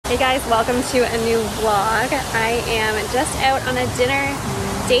Hey guys, welcome to a new vlog. I am just out on a dinner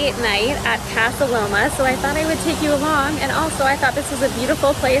date night at Casa Loma, so I thought I would take you along, and also I thought this was a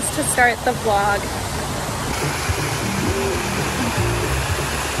beautiful place to start the vlog.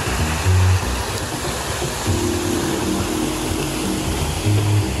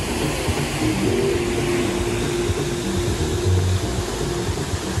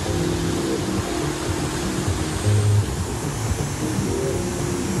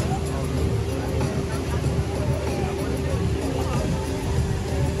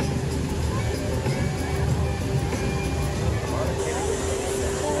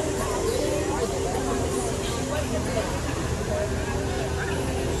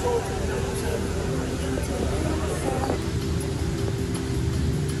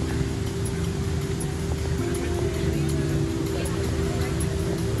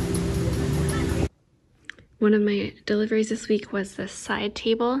 One of my deliveries this week was the side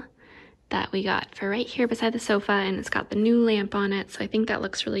table that we got for right here beside the sofa, and it's got the new lamp on it, so I think that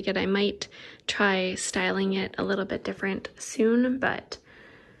looks really good. I might try styling it a little bit different soon, but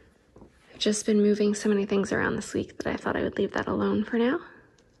I've just been moving so many things around this week that I thought I would leave that alone for now.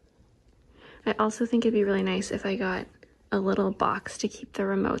 I also think it'd be really nice if I got a little box to keep the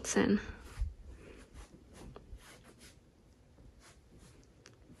remotes in.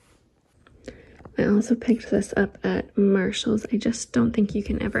 I also picked this up at Marshall's. I just don't think you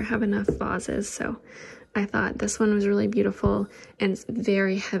can ever have enough vases, so I thought this one was really beautiful, and it's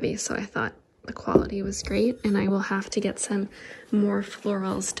very heavy, so I thought the quality was great, and I will have to get some more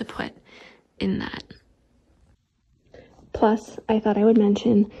florals to put in that. Plus, I thought I would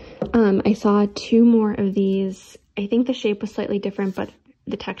mention, I saw 2 more of these. I think the shape was slightly different, but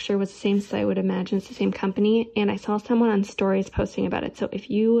the texture was the same, so I would imagine it's the same company, and I saw someone on stories posting about it, so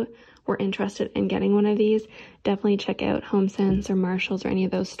if you were interested in getting one of these, definitely check out HomeSense or Marshall's or any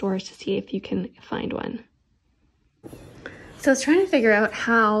of those stores to see if you can find one. So I was trying to figure out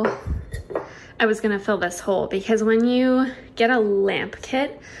how I was going to fill this hole, because when you get a lamp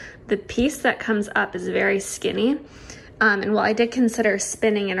kit, the piece that comes up is very skinny. And while I did consider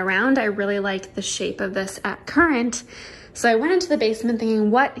spinning it around, I really like the shape of this at current. So I went into the basement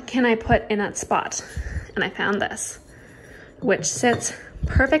thinking, what can I put in that spot? And I found this, which sits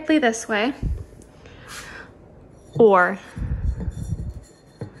perfectly this way, or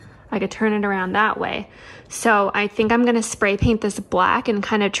I could turn it around that way. So I think I'm gonna spray paint this black and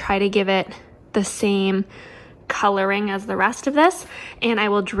kind of try to give it the same coloring as the rest of this, and I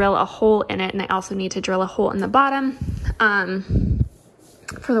will drill a hole in it, and I also need to drill a hole in the bottom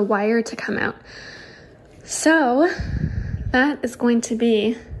for the wire to come out. So that is going to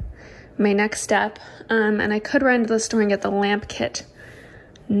be my next step, and I could run to the store and get the lamp kit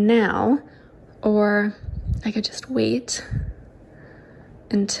now, or I could just wait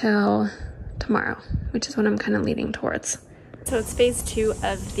until tomorrow, which is what I'm kind of leaning towards. So it's phase 2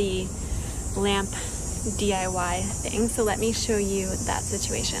 of the lamp DIY thing, so let me show you that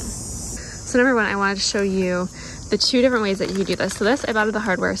situation. So number 1, I wanted to show you the 2 different ways that you can do this. So this I bought at the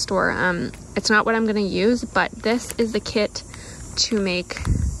hardware store. It's not what I'm going to use, but this is the kit to make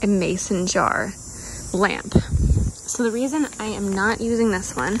a mason jar lamp. So the reason I am not using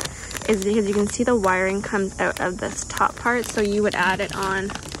this one is because you can see the wiring comes out of this top part, so you would add it on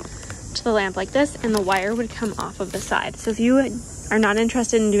to the lamp like this, and the wire would come off of the side. So if you are not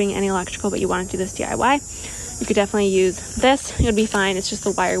interested in doing any electrical, but you want to do this DIY, you could definitely use this. It would be fine. It's just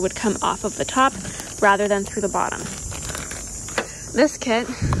the wire would come off of the top rather than through the bottom. This kit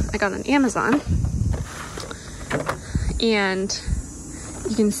I got on Amazon, and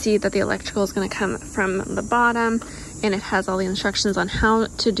you can see that the electrical is going to come from the bottom, and it has all the instructions on how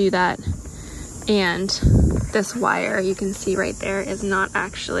to do that. And this wire, you can see right there, is not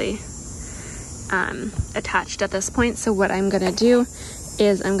actually attached at this point. So what I'm going to do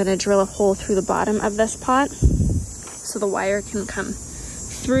is I'm going to drill a hole through the bottom of this pot so the wire can come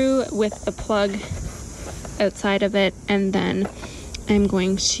through with the plug outside of it, and then I'm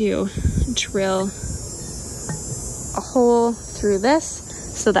going to drill a hole through this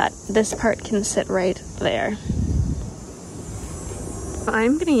so that this part can sit right there.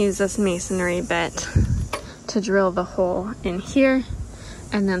 I'm going to use this masonry bit to drill the hole in here,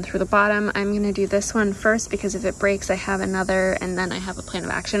 and then through the bottom. I'm going to do this one first because if it breaks, I have another, and then I have a plan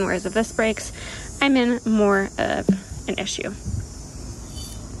of action, whereas if this breaks, I'm in more of an issue.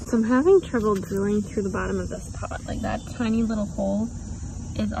 So I'm having trouble drilling through the bottom of this pot. Like, that tiny little hole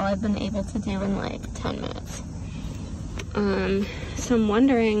is all I've been able to do in like 10 minutes. So I'm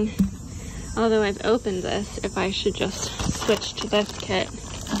wondering, although I've opened this, if I should just switch to this kit,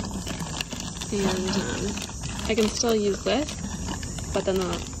 and I can still use this, but then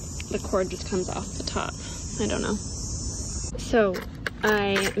the the cord just comes off the top. I don't know. So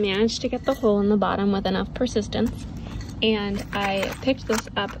I managed to get the hole in the bottom with enough persistence, and I picked this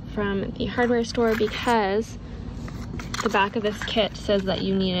up from the hardware store because the back of this kit says that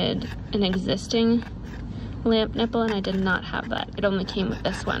you needed an existing lamp nipple, and I did not have that. It only came with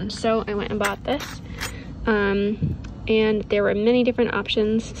this one. So I went and bought this. And there were many different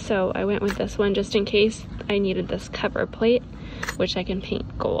options, so I went with this one just in case I needed this cover plate, which I can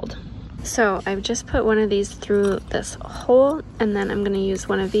paint gold. So I've just put one of these through this hole, and then I'm going to use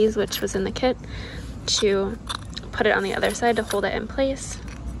one of these, which was in the kit, to put it on the other side to hold it in place.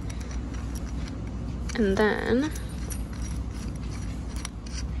 And then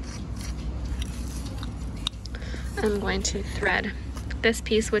I'm going to thread this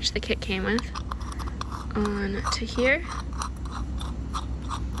piece, which the kit came with, on to here.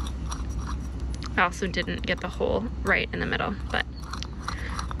 I also didn't get the hole right in the middle, but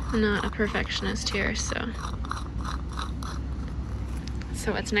I'm not a perfectionist here, so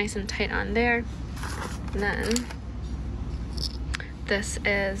it's nice and tight on there. And then this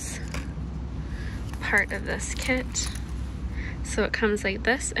is part of this kit, so it comes like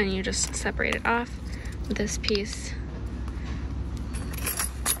this, and you just separate it off. This piece,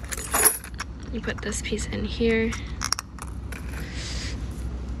 you put this piece in here.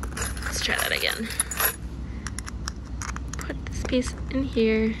 Let's try that again. Put this piece in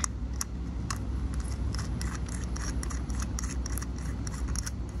here.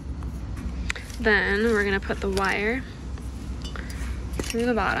 Then we're gonna put the wire through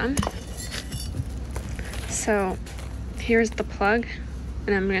the bottom. So here's the plug,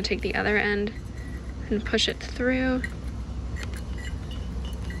 and I'm gonna take the other end and push it through.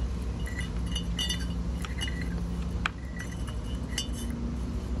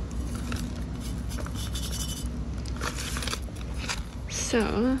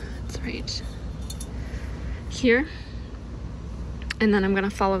 So it's right here. And then I'm gonna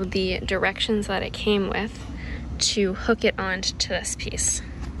follow the directions that it came with to hook it onto this piece.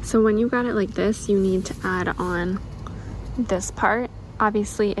 So when you got it like this, you need to add on this part.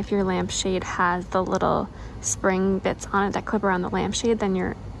 Obviously, if your lampshade has the little spring bits on it that clip around the lampshade, then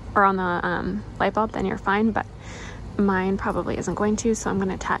or on the light bulb, then you're fine, but mine probably isn't going to, so I'm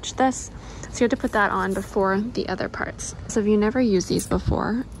gonna attach this. So you have to put that on before the other parts. So if you never used these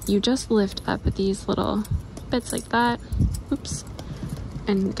before, you just lift up these little bits like that, oops,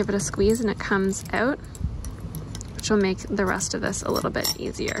 and give it a squeeze, and it comes out, which will make the rest of this a little bit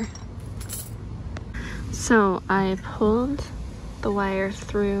easier. So I pulled the wire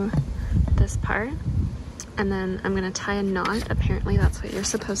through this part, and then I'm gonna tie a knot. Apparently that's what you're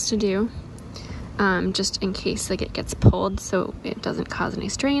supposed to do, just in case like it gets pulled so it doesn't cause any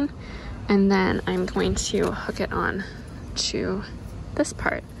strain. And then I'm going to hook it on to this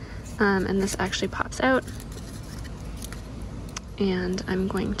part, and this actually pops out, and I'm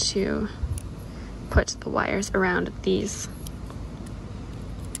going to put the wires around these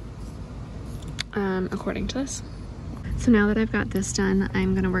according to this. So now that I've got this done,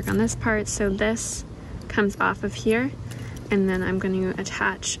 I'm going to work on this part. So this comes off of here, and then I'm going to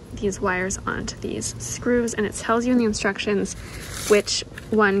attach these wires onto these screws, and it tells you in the instructions which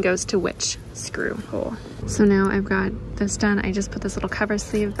one goes to which screw hole. So now I've got this done. I just put this little cover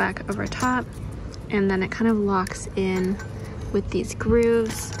sleeve back over top, and then it kind of locks in with these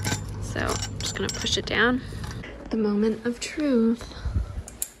grooves. So I'm just gonna push it down. The moment of truth.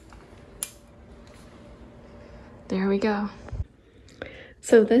 There we go.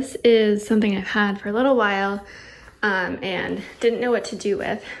 So this is something I've had for a little while, and didn't know what to do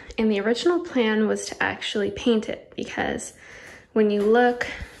with. And the original plan was to actually paint it, because when you look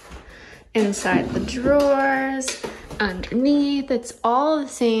inside the drawers, underneath, it's all the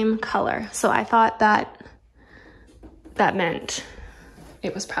same color. So I thought that meant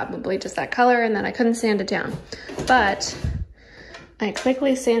it was probably just that color and that I couldn't sand it down. But I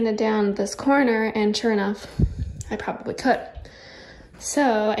quickly sanded down this corner, and sure enough, I probably could.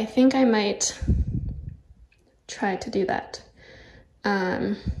 So I think I might try to do that.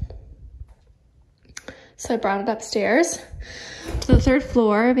 So I brought it upstairs to the 3rd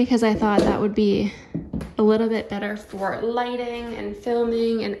floor because I thought that would be a little bit better for lighting and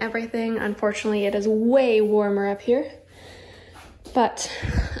filming and everything. Unfortunately, it is way warmer up here, but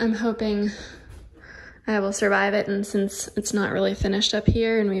I'm hoping I will survive it. And since it's not really finished up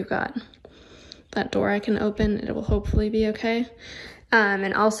here and we've got that door I can open, it will hopefully be okay.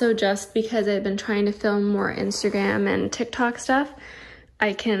 And also just because I've been trying to film more Instagram and TikTok stuff,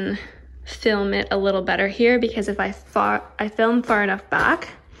 I can film it a little better here, because if I film far enough back,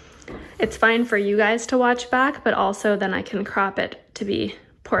 it's fine for you guys to watch back, but also then I can crop it to be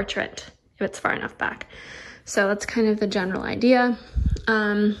portrait if it's far enough back. So that's kind of the general idea.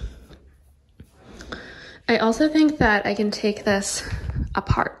 I also think that I can take this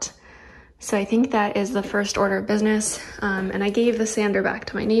apart. So I think that is the first order of business. And I gave the sander back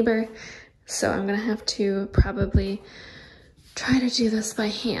to my neighbor. So I'm gonna have to probably try to do this by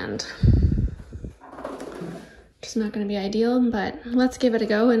hand. It's not gonna be ideal, but let's give it a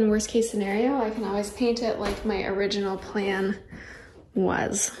go. In worst case scenario, I can always paint it like my original plan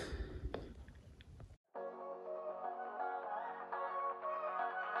was.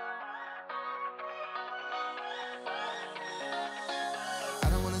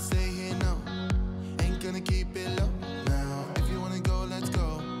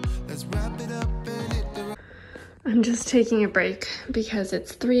 I'm just taking a break because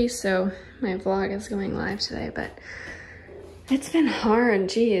it's 3, so my vlog is going live today, but it's been hard,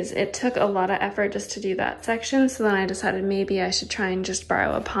 geez. It took a lot of effort just to do that section, so then I decided maybe I should try and just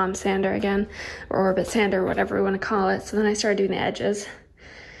borrow a palm sander again, or orbit sander, whatever we want to call it. So then I started doing the edges,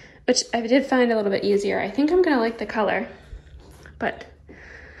 which I did find a little bit easier. I think I'm gonna like the color, but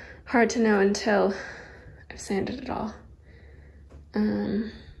hard to know until I've sanded it all.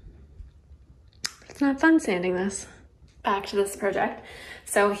 It's not fun sanding this. Back to this project.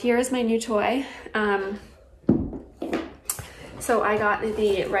 So here's my new toy. So I got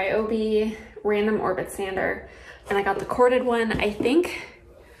the Ryobi random orbit sander, and I got the corded one. I think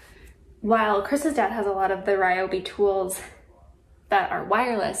while Chris's dad has a lot of the Ryobi tools that are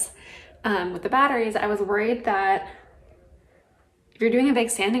wireless with the batteries, I was worried that if you're doing a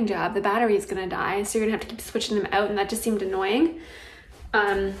big sanding job, the battery is gonna die, so you're gonna have to keep switching them out, and that just seemed annoying.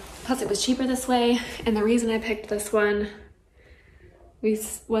 Plus it was cheaper this way, and the reason I picked this one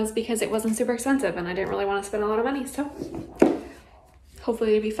was because it wasn't super expensive and I didn't really want to spend a lot of money, so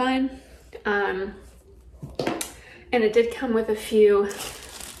hopefully it'll be fine. And it did come with a few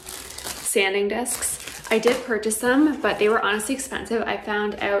sanding discs. I did purchase them, but they were honestly expensive. I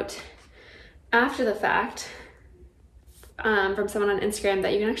found out after the fact from someone on Instagram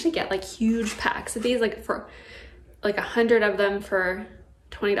that you can actually get like huge packs of these, like for like 100 of them for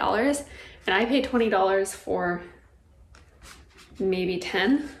 $20, and I paid $20 for maybe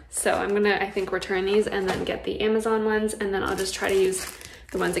 10. So I'm gonna, I think, return these and then get the Amazon ones, and then I'll just try to use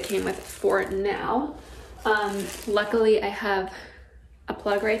the ones it came with for now. Luckily I have a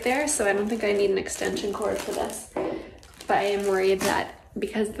plug right there, so I don't think I need an extension cord for this, but I am worried that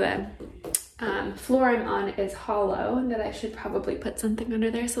because the floor I'm on is hollow, that I should probably put something under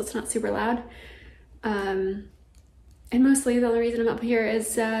there so it's not super loud. And mostly the only reason I'm up here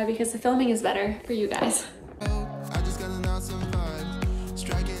is because the filming is better for you guys.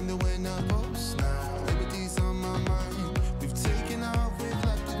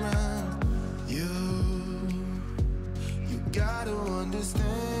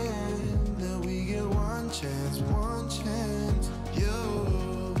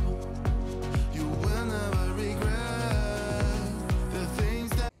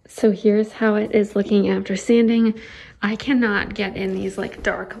 So here's how it is looking after sanding. I cannot get in these like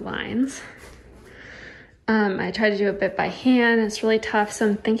dark lines. I tried to do a bit by hand, it's really tough, so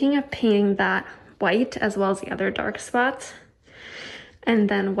I'm thinking of painting that white as well as the other dark spots, and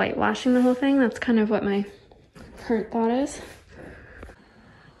then whitewashing the whole thing. That's kind of what my current thought is.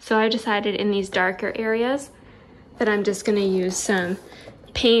 So I decided in these darker areas that I'm just gonna use some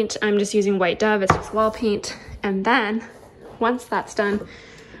paint. I'm just using White Dove, it's just wall paint, and then once that's done,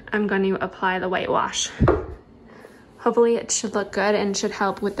 I'm going to apply the whitewash. Hopefully it should look good and should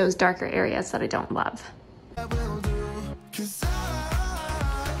help with those darker areas that I don't love.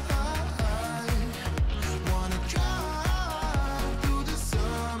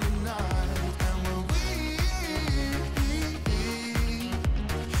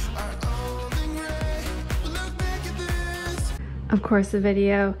 Of course, the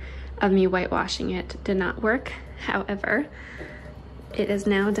video of me whitewashing it did not work. However, it is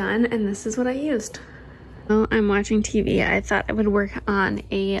now done, and this is what I used. While I'm watching TV, I thought I would work on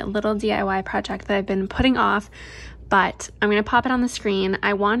a little DIY project that I've been putting off, but I'm gonna pop it on the screen.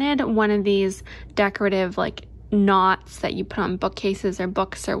 I wanted one of these decorative like knots that you put on bookcases or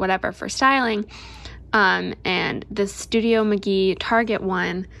books or whatever for styling, and the Studio McGee Target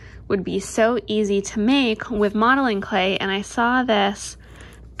one would be so easy to make with modeling clay, and I saw this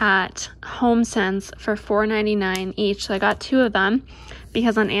at HomeSense for $4.99 each. So I got 2 of them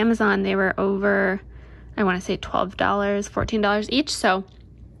because on Amazon they were over, I want to say $12, $14 each. So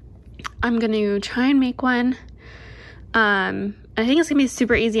I'm going to try and make one. I think it's going to be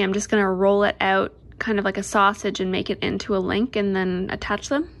super easy. I'm just going to roll it out kind of like a sausage and make it into a link and then attach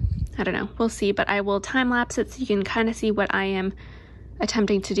them. I don't know. We'll see, but I will time lapse it so you can kind of see what I am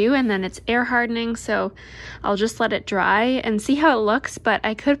attempting to do, and then it's air hardening, so I'll just let it dry and see how it looks, but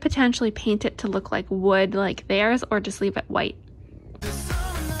I could potentially paint it to look like wood like theirs, or just leave it white.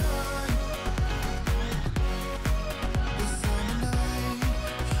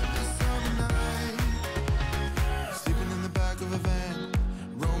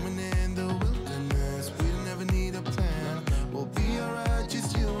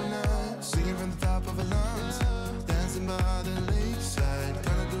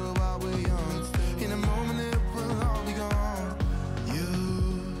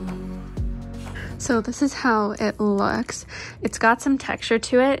 So this is how it looks. It's got some texture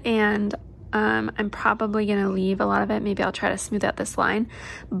to it, and I'm probably gonna leave a lot of it. Maybe I'll try to smooth out this line,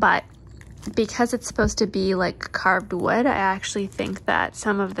 but because it's supposed to be like carved wood, I actually think that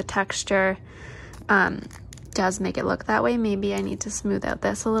some of the texture does make it look that way. Maybe I need to smooth out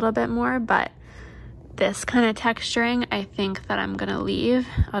this a little bit more, but this kind of texturing, I think that I'm gonna leave.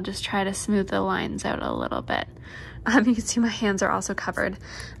 I'll just try to smooth the lines out a little bit. You can see my hands are also covered.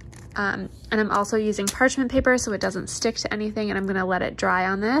 And I'm also using parchment paper so it doesn't stick to anything, and I'm gonna let it dry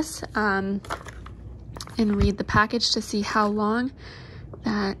on this and read the package to see how long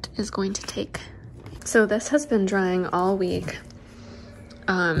that is going to take. So this has been drying all week.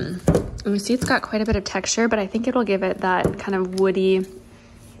 And you see it's got quite a bit of texture, but I think it'll give it that kind of woody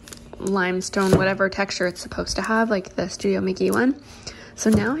limestone, whatever texture it's supposed to have, like the Studio Mickey one. So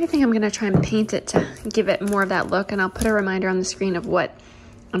now I think I'm gonna try and paint it to give it more of that look, and I'll put a reminder on the screen of what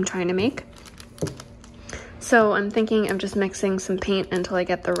I'm trying to make. So I'm thinking of just mixing some paint until I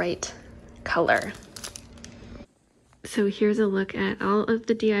get the right color. So here's a look at all of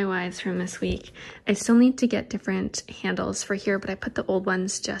the DIYs from this week. I still need to get different handles for here, but I put the old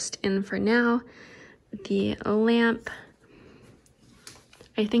ones just in for now. The lamp,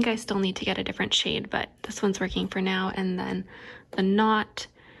 I think I still need to get a different shade, but this one's working for now. And then the knot,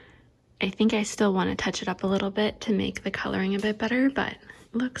 I think I still want to touch it up a little bit to make the coloring a bit better, but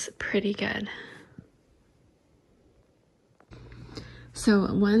looks pretty good. So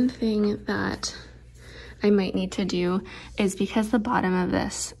one thing that I might need to do is, because the bottom of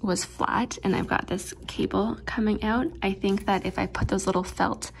this was flat and I've got this cable coming out, I think that if I put those little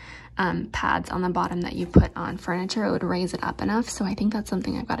felt pads on the bottom that you put on furniture, it would raise it up enough. So I think that's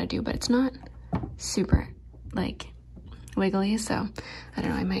something I've got to do, but it's not super like wiggly, so I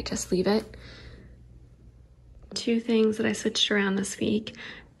don't know, I might just leave it. Two things that I switched around this week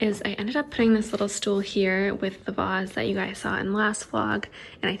is I ended up putting this little stool here with the vase that you guys saw in last vlog,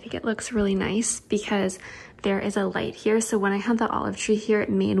 and I think it looks really nice because there is a light here. So when I had the olive tree here, it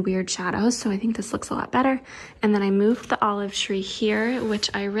made weird shadows, so I think this looks a lot better. And then I moved the olive tree here,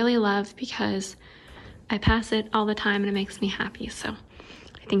 which I really love because I pass it all the time and it makes me happy. So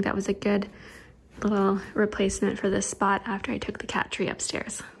I think that was a good little replacement for this spot after I took the cat tree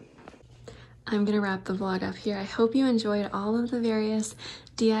upstairs. I'm gonna wrap the vlog up here. I hope you enjoyed all of the various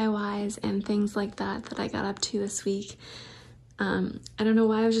DIYs and things like that that I got up to this week. I don't know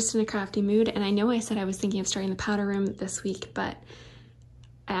why I was just in a crafty mood, and I know I said I was thinking of starting the powder room this week, but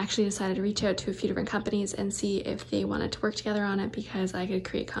I actually decided to reach out to a few different companies and see if they wanted to work together on it, because I could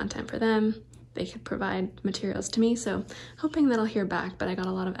create content for them. They could provide materials to me, so hoping that I'll hear back, but I got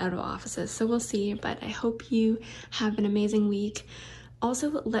a lot of out of offices, so we'll see. But I hope you have an amazing week.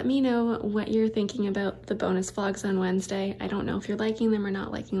 Also, let me know what you're thinking about the bonus vlogs on Wednesday. I don't know if you're liking them or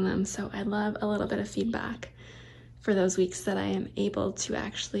not liking them, so I'd love a little bit of feedback for those weeks that I am able to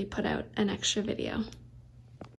actually put out an extra video.